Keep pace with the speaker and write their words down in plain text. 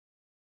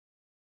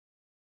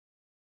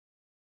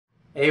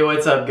Hey,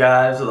 what's up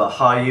guys with a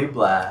Hallyu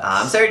blast.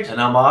 I'm Serg.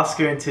 And I'm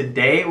Oscar, and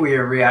today we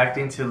are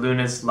reacting to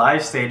Luna's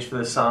live stage for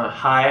the song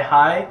Hi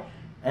Hi,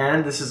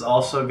 and this is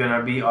also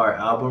gonna be our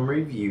album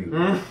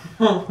review.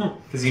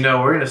 Because you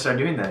know, we're gonna start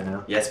doing that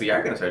now. Yes, we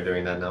are gonna start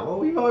doing that now. Well,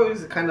 we've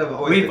always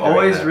We've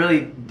always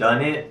really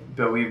done it,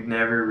 but we've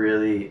never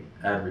really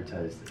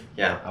advertised it.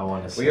 Yeah. I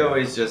wanna say. We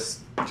always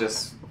just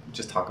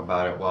talk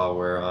about it while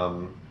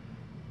we're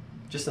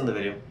just in the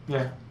video.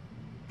 Yeah.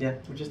 Yeah,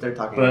 we're just there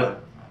talking about it.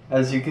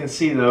 As you can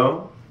see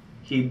though,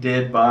 he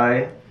did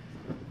buy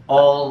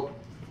all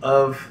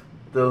of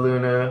the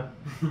Luna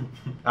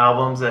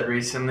albums that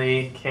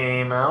recently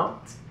came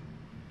out.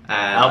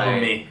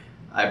 And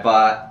I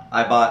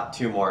bought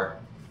two more.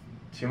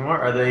 Two more?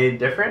 Are they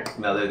different?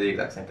 No, they're the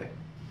exact same thing.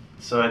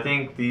 So I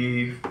think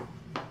these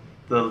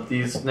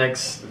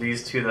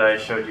two that I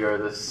showed you are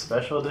the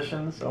special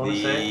editions, I want to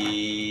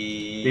say.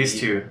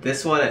 These two.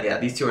 This one, yeah,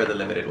 these two are the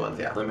limited ones,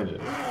 yeah.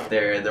 Limited.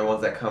 They're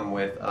ones that come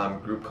with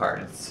group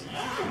cards.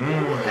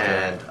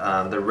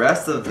 And the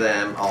rest of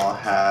them all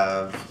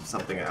have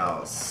something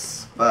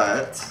else.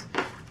 But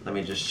let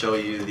me just show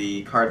you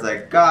the cards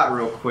I got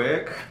real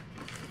quick.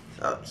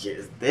 So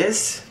here's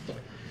this.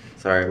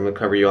 Sorry, I'm gonna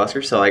cover you,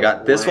 Oscar. So I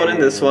got this one and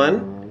this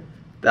one,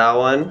 that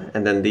one,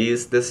 and then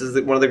these. This is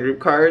one of the group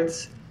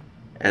cards,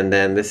 and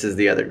then this is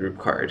the other group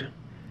card.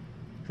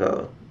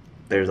 So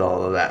there's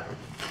all of that.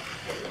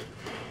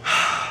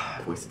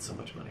 I've wasted so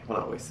much money. Well,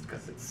 not wasted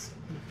because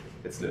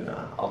it's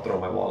Luna. I'll throw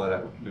my wallet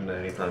at Luna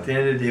anytime. At the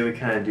end of the day, we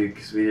kind of do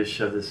because we just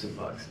shove this in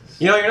boxes.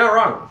 You know, you're not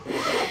wrong.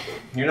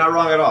 You're not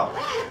wrong at all.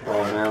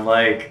 Oh man,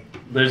 like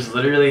there's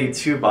literally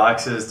two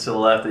boxes to the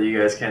left that you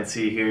guys can't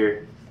see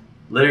here.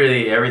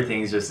 Literally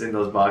everything's just in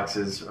those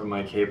boxes of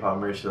my K-pop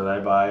merch that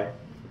I buy.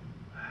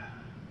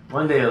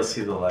 One day you'll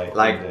see the light.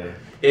 Like, one day.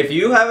 If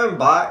you haven't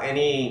bought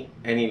any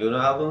Luna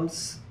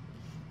albums,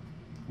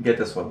 get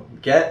this one.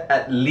 Get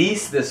at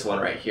least this one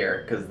right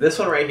here, because this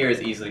one right here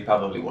is easily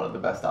probably one of the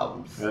best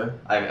albums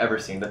I've ever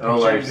seen. The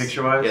pictures, like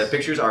picture-wise? Yeah, the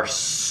pictures are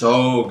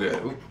so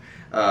good.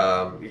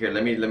 Here,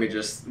 let me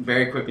just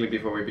very quickly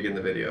before we begin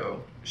the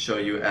video show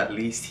you at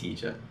least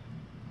Heejun,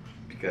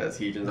 because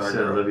Heejun's our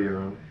girl. Olivia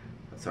room.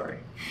 Sorry.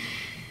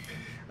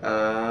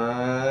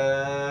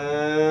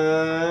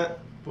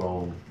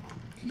 Boom.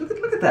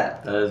 Look at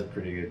that. That is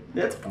pretty good.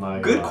 That's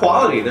good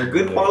quality. They're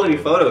good quality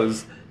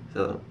photos.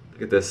 So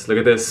look at this. Look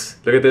at this.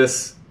 Look at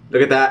this.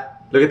 Look at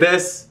that. Look at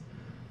this.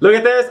 Look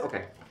at this.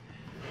 Okay.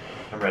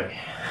 I'm ready.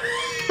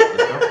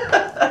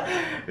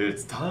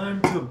 It's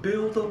time to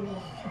build a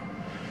wall.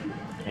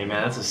 Hey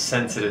man, that's a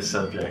sensitive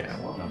subject. Yeah,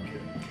 well, I'm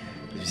kidding.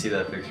 Did you see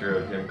that picture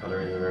of him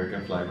coloring the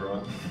American flag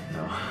wrong?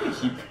 No.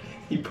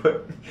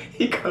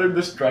 he colored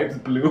the stripes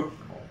blue.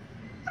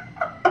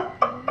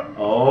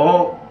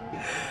 Oh.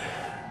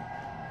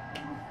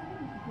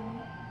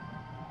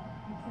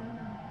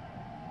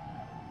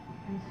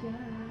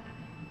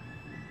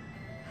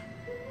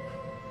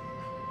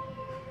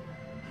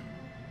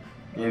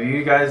 If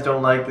you guys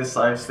don't like this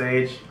live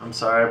stage, I'm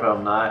sorry, but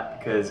I'm not,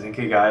 because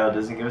Inkigayo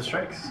doesn't give us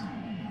strikes.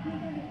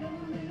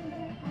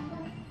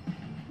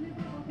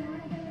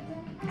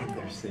 And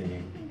they're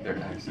singing. They're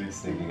actually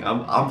singing.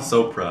 I'm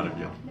so proud of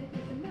y'all.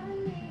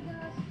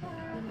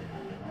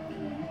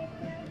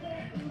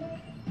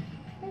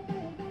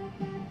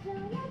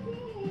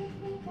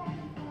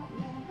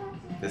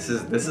 This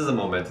is a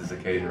momentous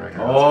occasion right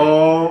here.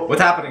 Oh,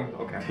 what's happening?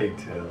 Okay.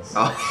 Pigtails.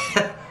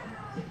 Oh.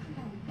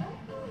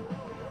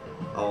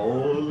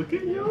 Oh, look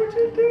at you, what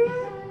you doing.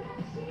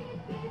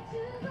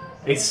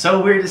 It's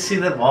so weird to see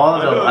them all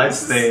on the live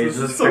stage.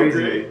 It's so crazy.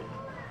 Great.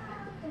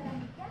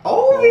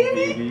 Oh,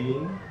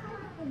 baby.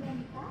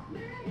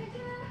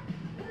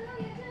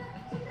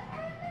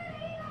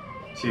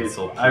 Jeez,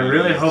 I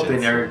really hope they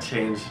never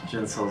change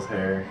Jinsel's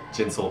hair.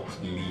 Jinsel,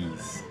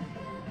 please.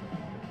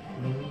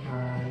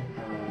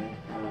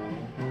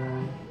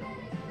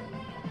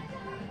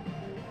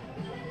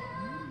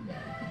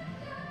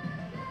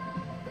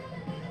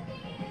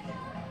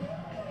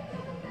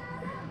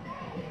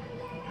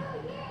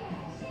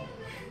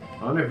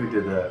 I wonder who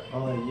did that.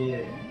 Oh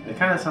yeah. It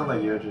kind of sounds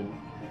like Yojin.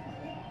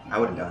 I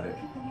wouldn't doubt it.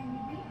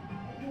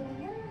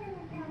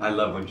 I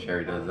love when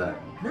Sherry does that.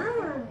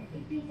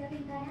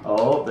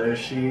 Oh, there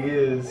she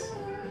is.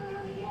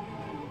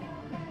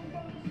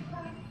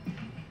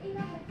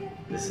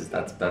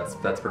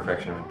 That's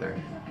perfection right there.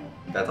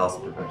 That's also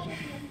perfection.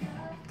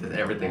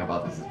 Everything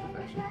about this is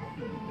perfection.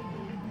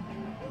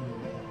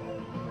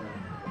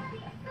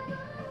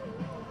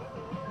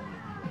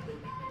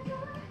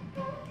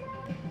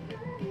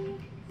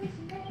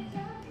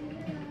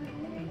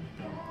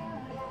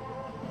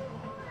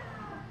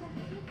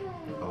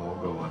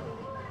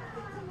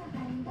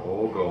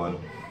 Go on.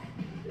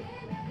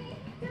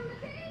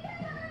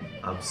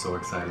 I'm so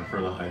excited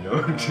for the high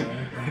note.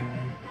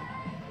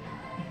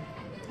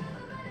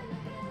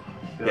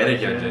 Get it,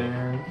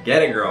 Hyunjin.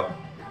 Get it, girl.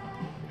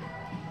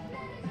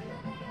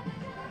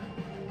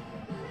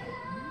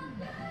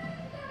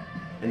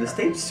 And the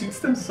stage suits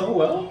them so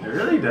well. It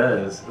really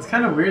does. It's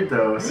kind of weird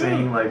though,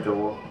 seeing like the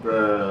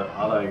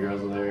Alai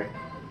girls there.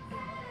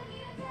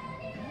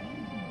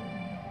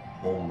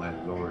 Oh my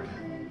lord.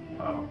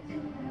 Wow.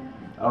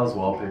 That was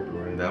wallpaper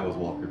worthy. That was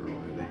wallpaper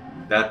worthy.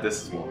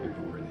 This is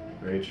wallpaper worthy.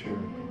 Very true.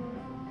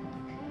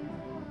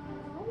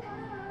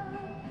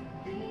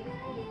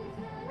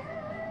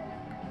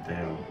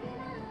 Damn.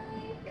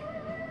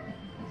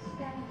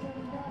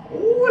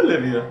 Oh,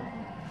 Olivia.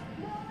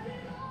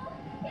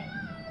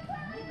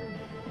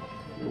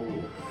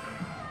 Ooh.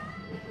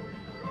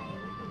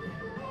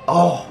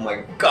 Oh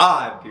my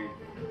god, dude.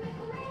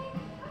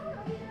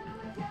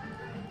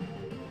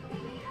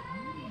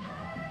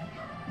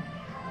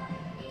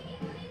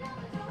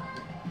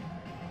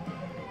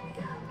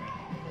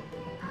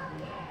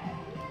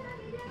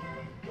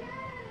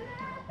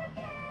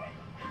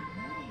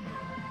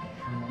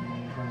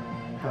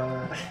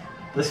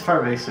 This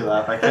part makes me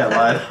laugh, I can't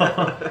lie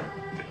though.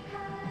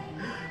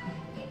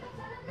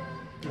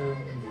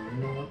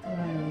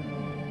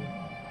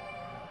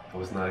 I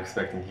was not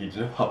expecting Heejin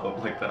to pop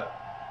up like that.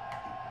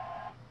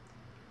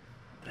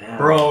 Damn.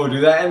 Bro,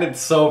 dude, that ended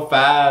so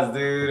fast,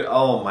 dude.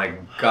 Oh my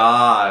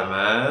god,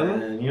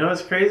 man. And you know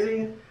what's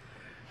crazy?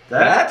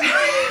 That,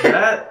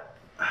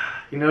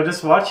 you know,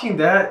 just watching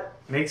that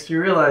makes me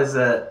realize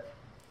that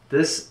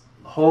this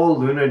whole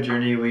Luna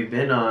journey we've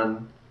been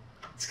on,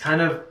 it's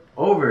kind of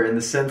over in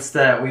the sense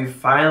that we've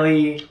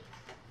finally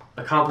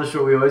accomplished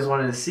what we always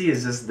wanted to see,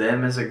 is just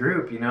them as a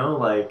group, you know?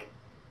 Like,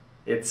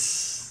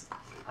 it's,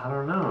 I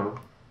don't know.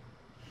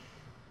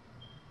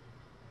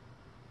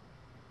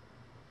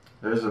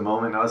 There's a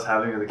moment I was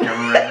having with the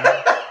camera right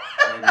now,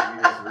 and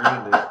you just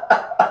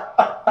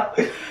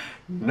ruined it.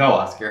 No,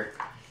 Oscar.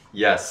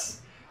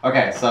 Yes.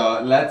 Okay,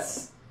 so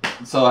let's.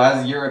 So,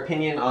 has your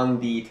opinion on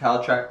the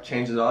title track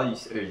changed at all? I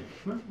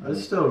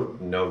still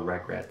no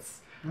regrets.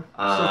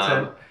 still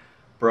 10.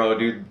 Bro,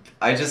 dude,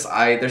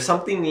 there's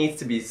something needs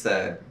to be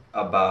said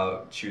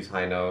about Choose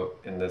High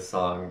Note in this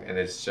song, and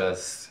it's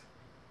just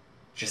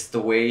the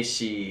way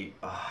she.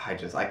 I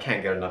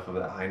can't get enough of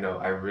that high note.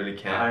 I really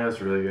can't. High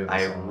note's really good.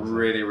 I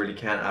really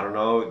can't. I don't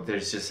know. It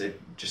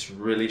just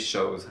really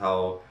shows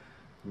how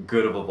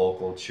good of a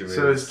vocal Chu is.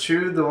 So is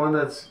Chu the one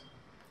that's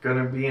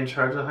gonna be in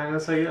charge of high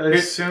notes? I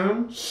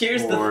assume.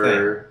 Here's the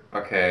thing.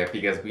 Okay,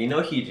 because we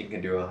know Heejin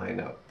can do a high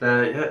note.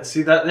 That's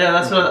what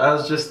I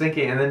was just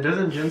thinking. And then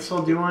doesn't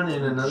Jinsol do one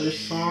in another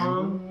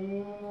song?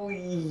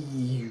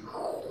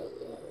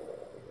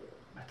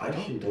 I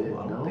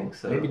don't think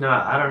so. Maybe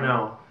not. I don't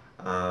know.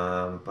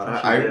 But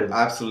I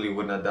absolutely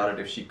would not doubt it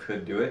if she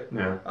could do it.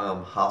 Yeah.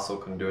 Hassel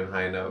can do a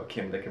high note.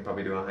 Kim, they can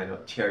probably do a high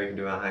note. Cherry can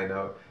do a high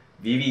note.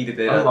 Vivi did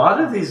a lot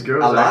of these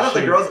girls. A lot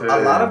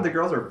of the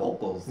girls are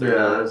vocals.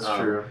 That's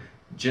true.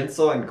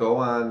 Jinsol and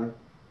Gohan,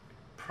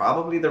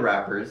 probably the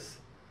rappers,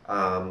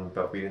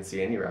 but we didn't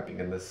see any rapping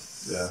in this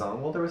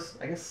song. Well, there was,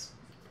 I guess.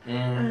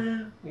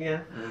 Yeah.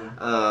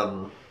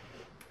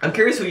 I'm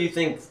curious who you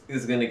think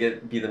is gonna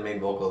be the main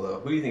vocal though.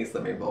 Who do you think is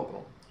the main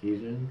vocal?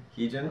 Heejin.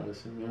 Heejin?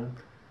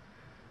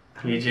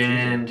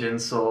 Heejin,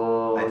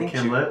 Jinsol,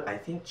 Kim Lip. I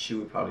think Chu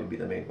would probably be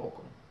the main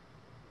vocal.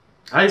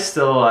 I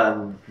still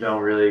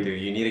don't really.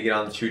 Dude, you need to get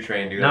on the Chu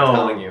train, dude. No, I'm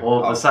telling you.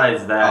 well,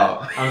 besides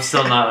that, I'm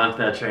still not on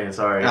that train.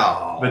 Sorry.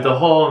 But the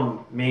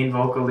whole main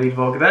vocal, lead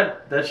vocal,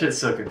 that shit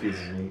still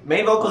confuses me.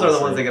 Main vocals are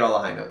the ones that get all the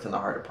high notes and the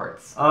harder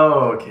parts.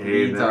 Oh, okay.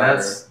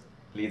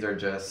 Leads are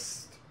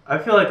just. I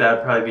feel like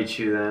that'd probably be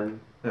Chu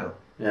then. Yeah.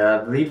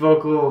 Yeah, lead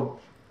vocal.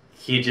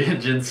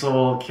 Heejin,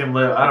 Jinsol, Kim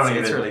Lip.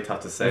 It's really tough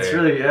to say. It is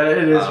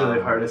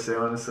really hard to say,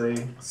 honestly.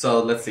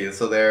 So let's see.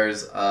 So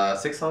there's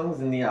 6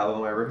 songs in the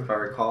album, if I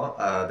recall.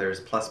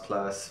 There's Plus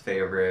Plus,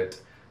 Favorite,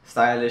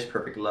 Stylish,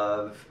 Perfect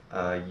Love,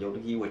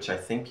 Yogi, which I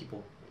think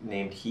people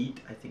named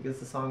Heat, I think is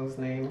the song's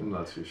name. I'm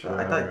not too sure.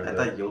 I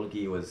thought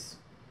Yogi was.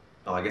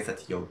 Oh, I guess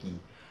that's Yogi.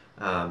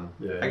 I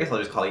guess I'll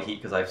just call it Heat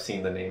because I've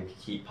seen the name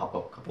Heat pop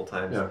up a couple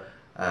times. Yeah.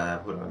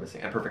 What am I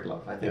missing? And Perfect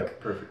Love, I think. Yeah,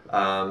 Perfect.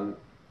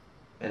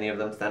 Any of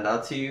them stand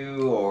out to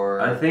you, or?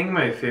 I think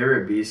my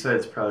favorite B-side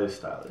is probably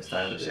Stylish.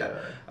 Stylish,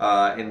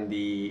 yeah. In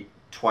the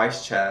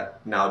Twice chat,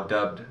 now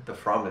dubbed the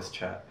Promise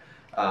chat.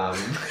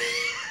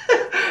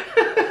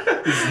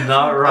 He's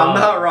not wrong. I'm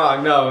not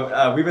wrong.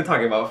 No, we've been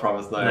talking about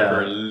Promise Night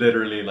for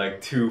literally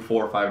like 2,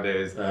 4, 5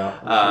 days. Yeah,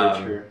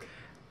 that's really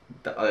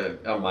true.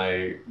 On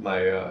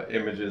my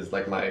images,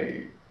 like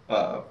my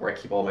where I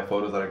keep all my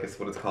photos, I guess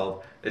what it's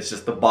called. It's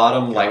just the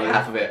bottom like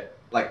half of it,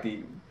 like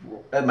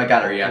my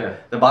gallery,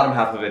 the bottom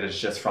half of it is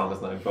just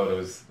Promise 9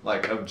 photos,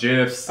 like of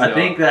GIFs. I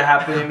think that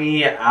happened to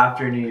me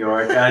after New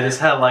York. I just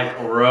had like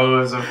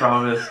rows of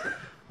Promise.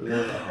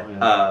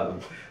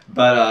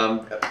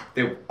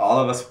 All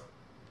of us,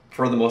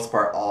 for the most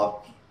part,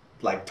 all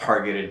like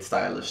targeted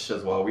Stylish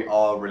as well. We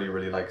all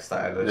really like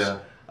Stylish.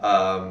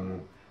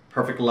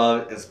 Perfect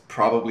Love is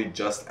probably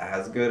just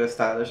as good as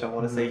Stylish. I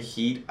want to say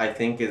Heat, I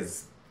think,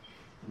 is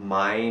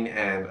mine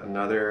and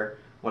another.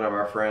 One of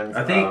our friends,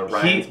 I think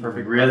Ryan's Heat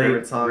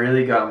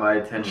really got my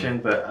attention,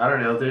 but I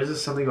don't know. There's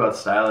just something about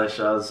Stylish.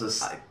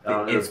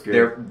 It's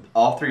good.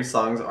 All 3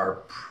 songs are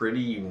pretty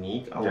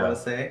unique. I want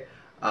to say,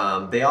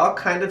 they all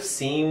kind of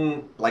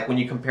seem like when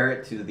you compare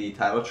it to the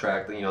title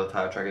track. You know, the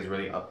title track is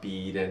really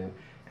upbeat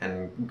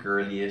and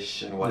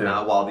girly-ish and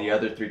whatnot, while the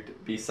other 3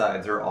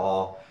 B-sides are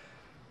all...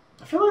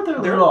 I feel like they're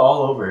a little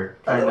all over.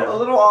 A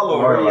little all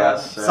over, More or yeah.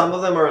 less, Some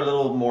of them are a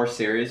little more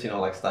serious, you know,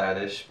 like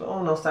Stylish. But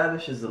oh no,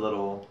 Stylish is a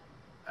little...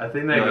 I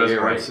think that goes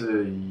more right.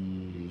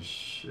 to...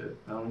 Shit.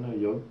 I don't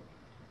know.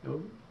 I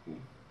don't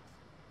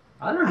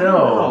I know. don't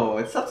know.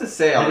 It's tough to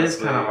say, honestly. It is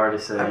kind of hard to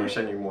say. I wish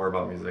I knew more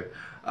about music.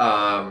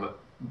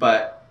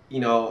 But,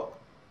 you know,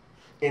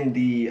 in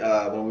the...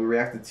 when we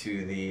reacted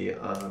to the...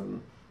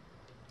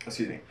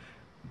 excuse me.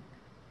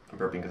 I'm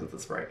burping because of the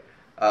Sprite.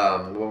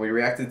 When we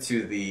reacted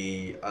to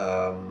the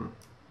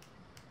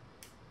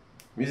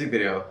music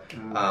video,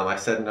 I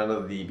said none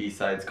of the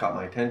B-sides caught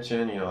my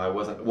attention. You know, I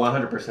wasn't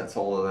 100%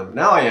 sold on them.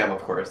 Now I am,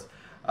 of course.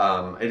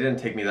 It didn't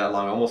take me that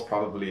long. Almost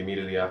probably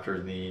immediately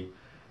after the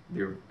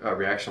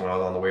reaction when I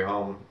was on the way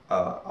home,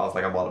 I was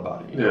like, I'm all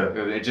about it. You know?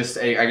 It just,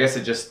 I guess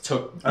it just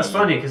took. That's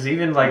funny because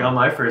even like on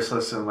my first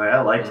listen, like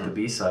I liked the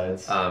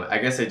B-sides. I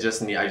guess I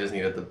just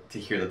needed to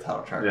hear the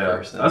title track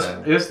first.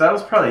 And that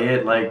was probably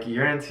it. Like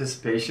your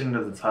anticipation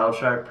of the title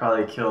track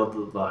probably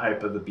killed the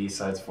hype of the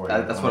B-sides for you.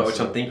 That's which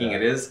I'm thinking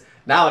it is.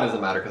 Now it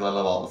doesn't matter because I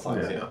love all the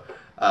songs. You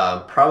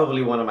know,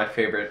 probably one of my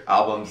favorite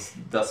albums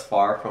thus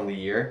far from the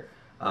year.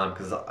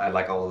 Because I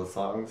like all of the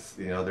songs.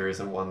 You know, there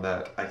isn't one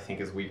that I think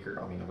is weaker.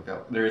 I mean,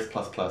 there is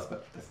Plus Plus,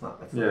 but that's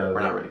not. We're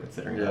not really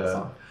considering that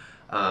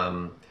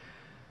song.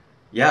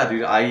 Yeah,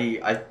 dude.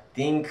 I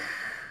think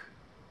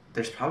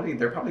they're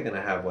probably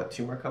gonna have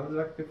 2 more coming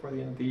back before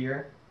the end of the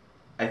year.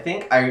 I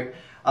think we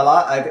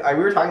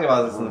were talking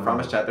about this in the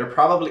Promise Chat. They're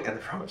probably in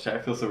the Promise Chat. I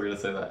feel so weird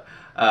to say that.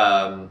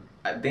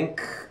 I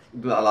think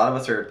a lot of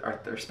us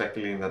are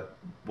speculating that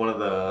one of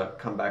the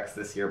comebacks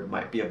this year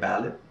might be a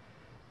ballad,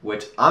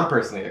 which I'm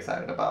personally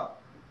excited about.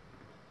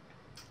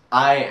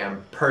 I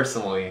am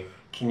personally...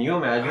 Can you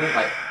imagine?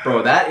 Like,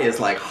 bro, that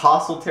is like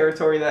hostile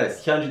territory. That is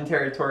Hyunjin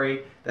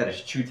territory. That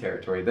is Chu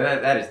territory.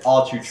 That is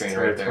all Chu Train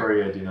right there.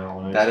 Territory I do not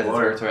want to That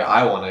explore. is a territory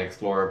I want to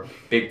explore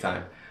big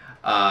time.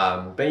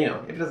 But, you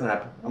know, if it doesn't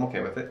happen, I'm okay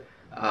with it.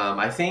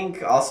 I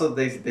think also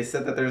they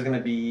said that there's going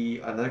to be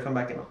another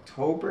comeback in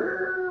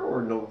October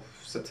or no...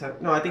 September.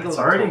 No, I think it's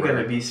already going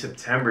to be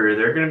September.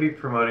 They're going to be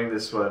promoting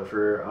this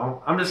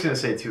for I'm just going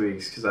to say 2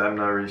 weeks because I'm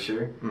not really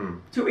sure.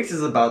 2 weeks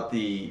is about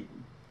the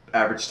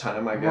average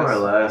time, I guess. More or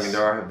less. I mean,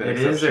 there have been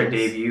exceptions. Is their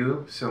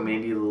debut, so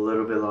maybe a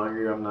little bit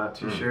longer. I'm not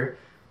too sure.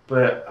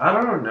 But I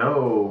don't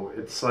know.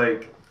 It's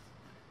like,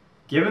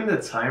 given the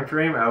time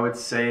frame, I would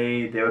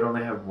say they would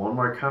only have 1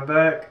 more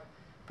comeback.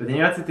 But then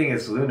you have to think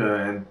it's Luna,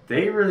 and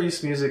they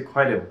release music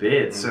quite a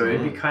bit, so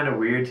it'd be kind of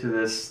weird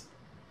to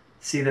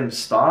see them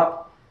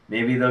stop.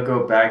 Maybe they'll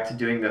go back to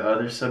doing the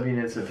other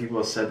subunits that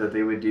people said that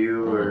they would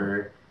do,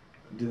 or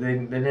do they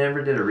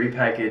never did a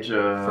repackage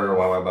for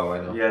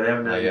YY, no. Yeah, they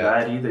haven't done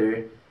that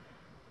either.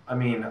 I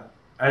mean,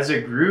 as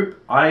a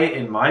group,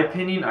 in my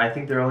opinion, I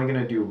think they're only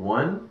going to do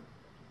 1.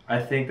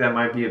 I think that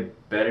might be a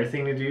better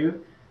thing to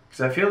do,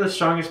 because I feel the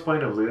strongest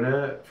point of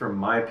Luna, from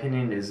my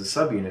opinion, is the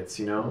subunits,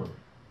 you know?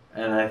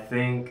 And I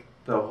think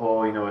the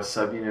whole, you know, a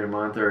subunit a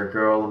month or a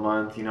girl a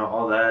month, you know,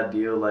 all that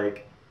deal,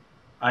 like,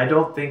 I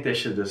don't think they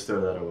should just throw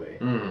that away.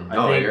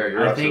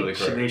 I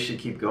think they should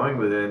keep going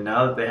with it.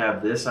 Now that they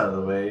have this out of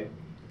the way,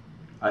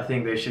 I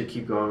think they should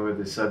keep going with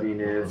the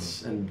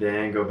subunits and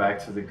then go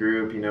back to the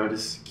group. You know,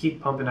 just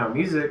keep pumping out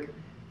music.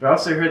 But I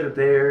also heard that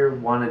they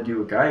want to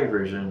do a guy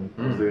version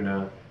of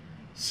Luna.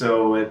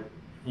 So,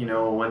 you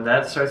know, when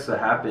that starts to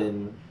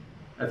happen,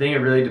 I think it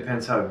really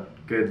depends how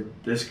good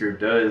this group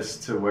does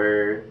to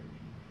where...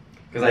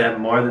 Because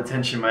more of the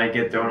attention might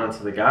get thrown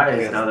onto the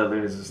guys now that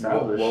Luna's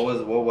established.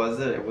 What was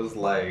it? It was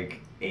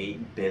like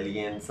 8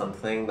 billion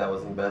something that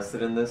was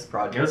invested in this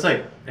project. It was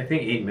like, I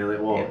think 8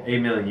 million. Well,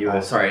 8 million US.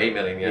 Oh, sorry, 8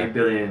 million. Yeah, 8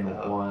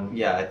 billion won.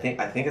 Yeah, I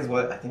think is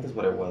what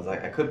it was.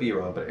 I could be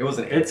wrong, but it was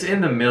It's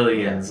in the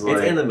millions. Yeah,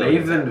 it's in the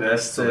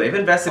millions. They've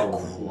invested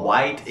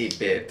quite a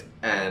bit,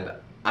 and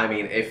I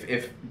mean,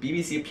 if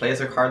BBC plays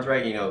their cards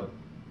right, you know,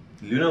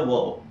 Luna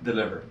will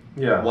deliver.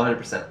 Yeah,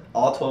 100%.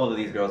 All 12 of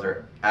these girls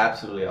are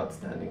absolutely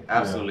outstanding,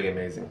 absolutely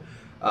amazing.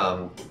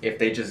 If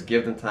they just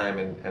give them time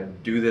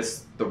and do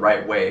this the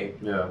right way,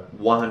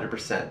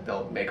 100%,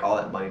 they'll make all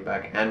that money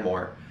back and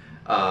more.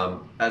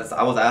 As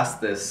I was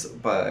asked this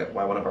by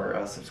one of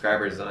our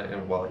subscribers,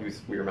 and while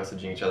we were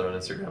messaging each other on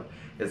Instagram,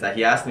 is that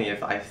he asked me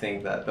if I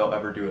think that they'll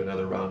ever do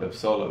another round of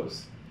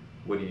solos.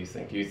 What do you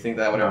think? Do you think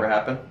that would ever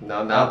happen?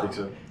 No, I don't think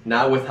so.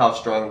 Not with how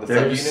strong the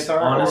subunits are?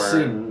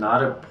 Honestly,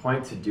 not a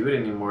point to do it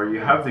anymore. You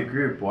have the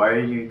group. Why are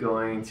you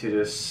going to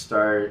just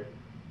start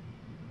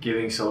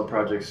giving solo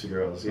projects to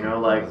girls? You know,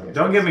 like,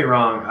 don't get me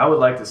wrong. I would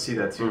like to see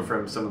that too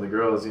from some of the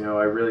girls. You know,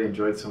 I really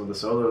enjoyed some of the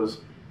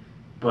solos.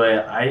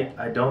 But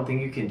I don't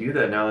think you can do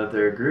that now that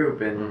they're a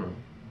group. And,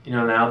 you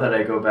know, now that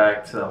I go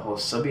back to the whole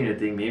subunit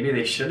thing, maybe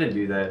they shouldn't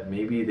do that.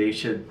 Maybe they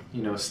should,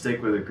 you know,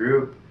 stick with a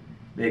group,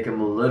 make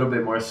them a little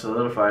bit more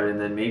solidified,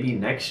 and then maybe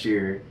next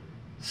year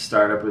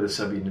start up with the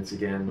subunits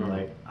again.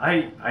 Like,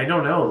 I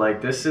don't know.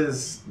 Like, this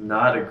is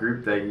not a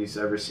group that you've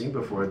ever seen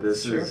before.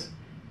 This is...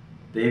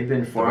 They've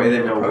been formed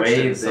in a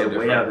way...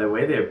 The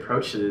way they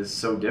approach it is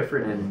so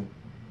different, and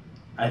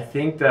I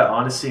think that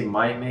honestly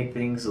might make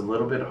things a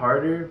little bit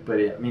harder, but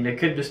I mean, it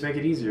could just make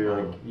it easier.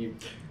 Like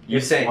You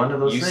saying one of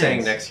those you things.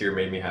 saying next year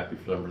made me happy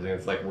for some reason.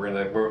 It's like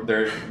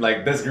they're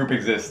like this group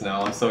exists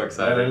now. I'm so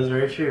excited. That is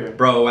very true,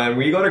 bro. When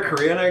we go to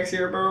Korea next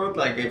year, bro,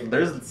 like if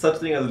there's such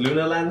thing as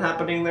Luna Land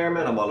happening there,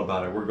 man, I'm all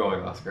about it. We're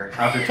going, Oscar.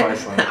 After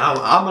Twice Land.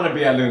 I'm gonna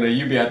be at Luna.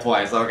 You be at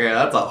Twice. Okay,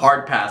 that's a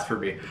hard pass for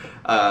me.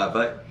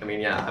 But I mean,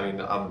 yeah, I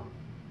mean, I'm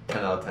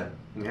 10 out of 10.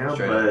 Yeah,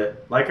 Straight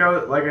but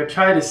up. like I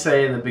tried to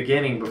say in the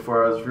beginning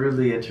before I was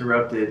rudely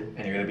interrupted.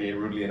 And you're gonna be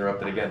rudely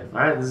interrupted again. All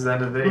right, this is the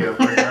end of the video.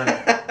 We're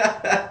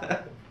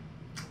done.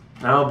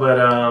 No, but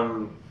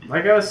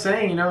like I was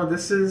saying, you know,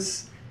 this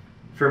is,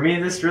 for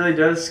me, this really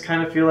does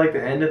kind of feel like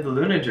the end of the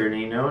Luna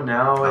journey. You know,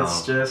 now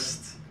it's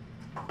just,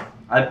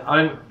 I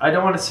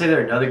don't want to say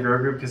they're another girl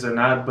group because they're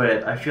not,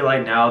 but I feel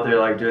like now they're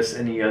like just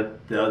any of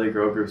the other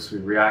girl groups we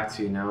react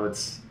to. You know,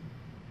 it's,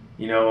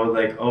 you know,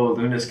 like, oh,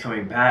 Luna's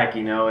coming back.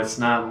 You know, it's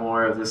not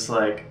more of this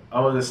like,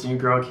 oh, this new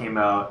girl came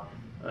out,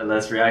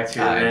 let's react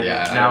to it. And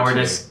yeah, now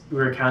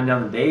we're counting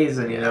down the days,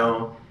 and you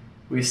know.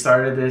 We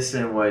started this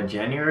in what,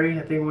 January?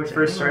 I think when we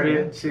first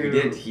started to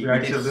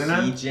react to Luna.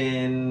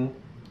 Heejin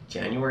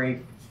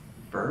January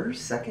 1st,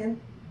 2nd?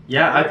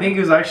 Yeah, I think it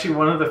was actually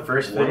one of the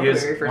first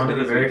videos. One of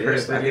the very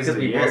first videos. I think of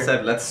the people year.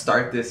 said, let's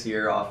start this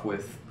year off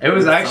with. It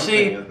was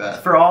actually,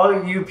 for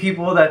all you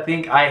people that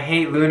think I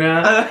hate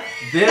Luna,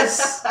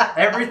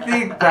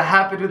 everything that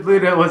happened with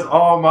Luna was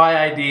all my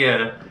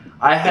idea.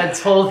 I had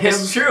told him.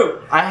 It's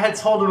true. I had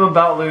told him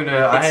about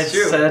Luna. I had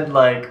said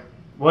like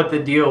what the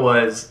deal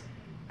was.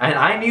 And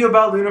I knew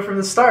about Luna from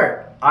the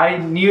start. I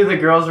knew the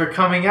girls were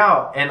coming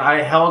out, and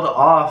I held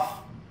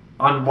off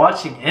on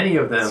watching any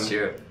of them. That's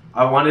true.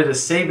 I wanted to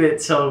save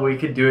it till we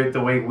could do it the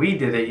way we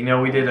did it. You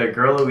know, we did a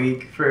girl a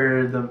week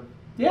for the...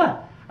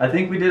 Yeah, I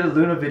think we did a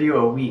Luna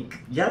video a week.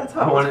 Yeah, that's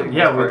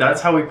how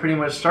that's how we pretty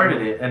much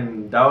started it,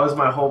 and that was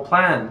my whole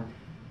plan.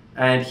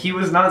 And he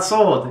was not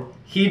sold.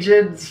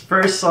 Heejin's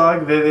first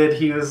song, Vivid,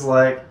 he was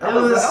like, I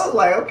was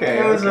like, okay.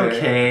 It was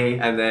okay.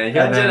 And then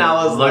Hyunjin,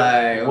 I was like,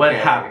 okay. What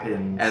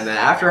happened? And then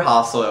after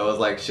Hostel, it was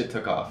like, shit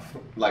took off.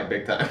 Like,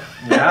 big time.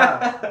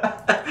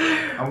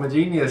 Yeah. I'm a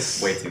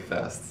genius. Way too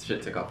fast.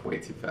 Shit took off way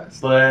too fast.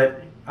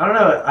 But, I don't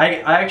know,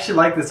 I actually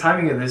like the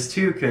timing of this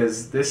too,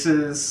 because this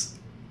is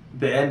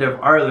the end of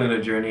our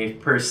Luna journey,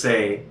 per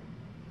se.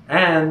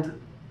 And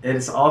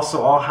it's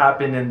also all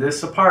happened in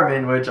this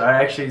apartment, which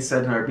I actually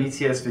said in our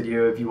BTS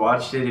video. If you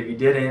watched it, if you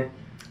didn't,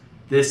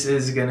 this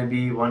is going to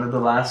be one of the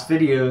last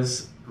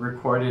videos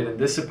recorded in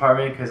this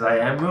apartment because I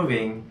am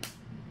moving.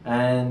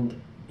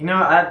 And, you know,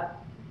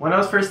 when I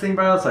was first thinking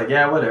about it, I was like,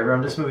 yeah, whatever,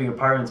 I'm just moving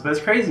apartments. But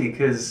it's crazy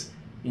because,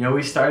 you know,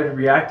 we started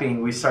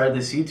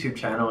this YouTube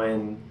channel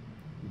in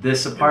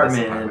this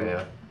apartment.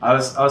 Yeah. I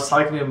was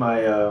talking to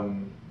my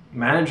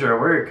manager at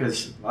work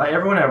because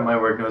everyone at my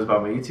work knows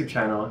about my YouTube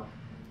channel.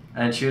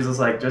 And she was just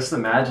like, just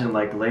imagine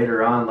like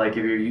later on, like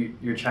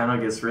if your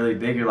channel gets really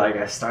big, you're like,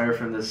 I started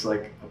from this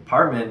like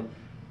apartment.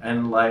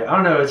 And like, I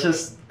don't know, it's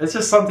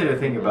just something to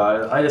think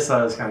about. I just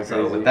thought it was kind of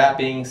crazy. So with that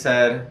being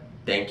said,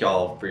 thank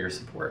y'all for your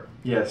support.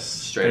 Yes,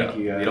 straight up.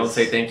 You guys. We don't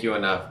say thank you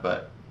enough,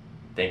 but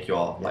thank you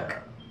all. Like,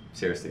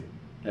 seriously.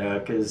 Yeah,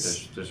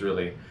 because there's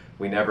really,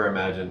 we never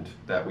imagined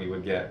that we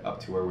would get up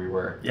to where we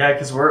were. Yeah,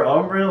 because we're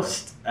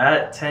almost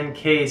at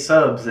 10K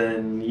subs,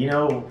 and you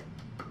know,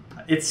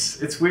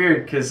 it's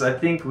weird because I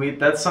think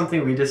that's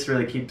something we just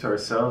really keep to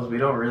ourselves. We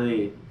don't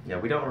really. Yeah,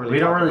 we don't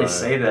really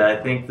say that.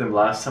 I think the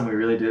last time we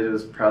really did it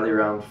was probably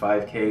around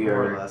 5K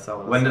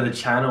or when the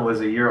channel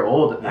was a year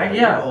old.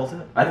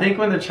 I think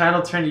when the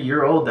channel turned a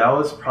year old, that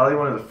was probably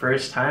one of the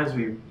first times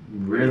we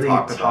really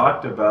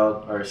talked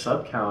about our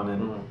sub count.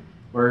 And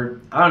we're,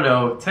 I don't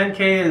know,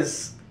 10K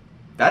is...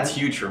 That's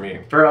huge for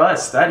me. For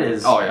us, that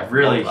is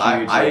really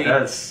huge.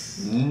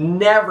 That's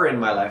never in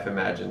my life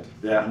imagined.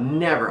 Yeah.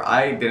 Never.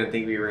 I didn't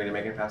think we were going to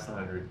make it past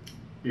 100.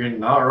 You're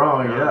not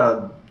wrong,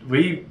 yeah.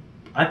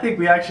 I think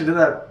we actually did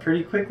that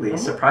pretty quickly,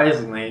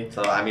 surprisingly.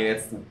 So, I mean,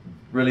 it's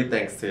really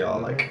thanks to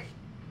y'all. Like,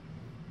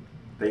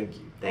 thank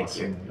you. Thank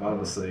you.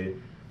 Honestly.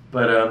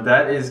 But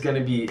that is going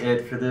to be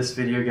it for this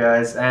video,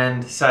 guys.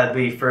 And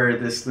sadly for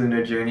this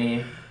Luna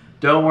journey.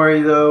 Don't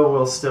worry, though.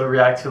 We'll still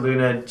react to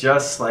Luna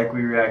just like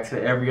we react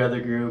to every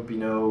other group. You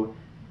know,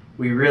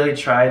 we really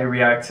try to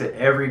react to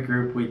every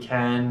group we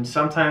can.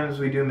 Sometimes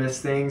we do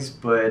miss things,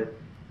 but...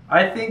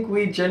 I think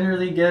we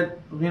generally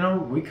get, you know,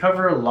 we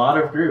cover a lot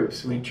of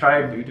groups. We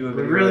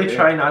really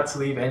try not to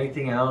leave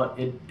anything out.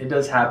 It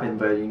does happen,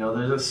 but, you know,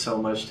 there's just so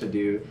much to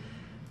do.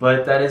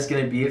 But that is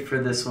going to be it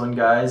for this one,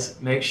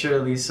 guys. Make sure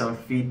to leave some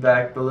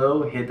feedback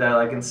below. Hit that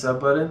like and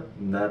sub button.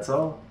 And that's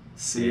all.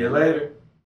 See you later.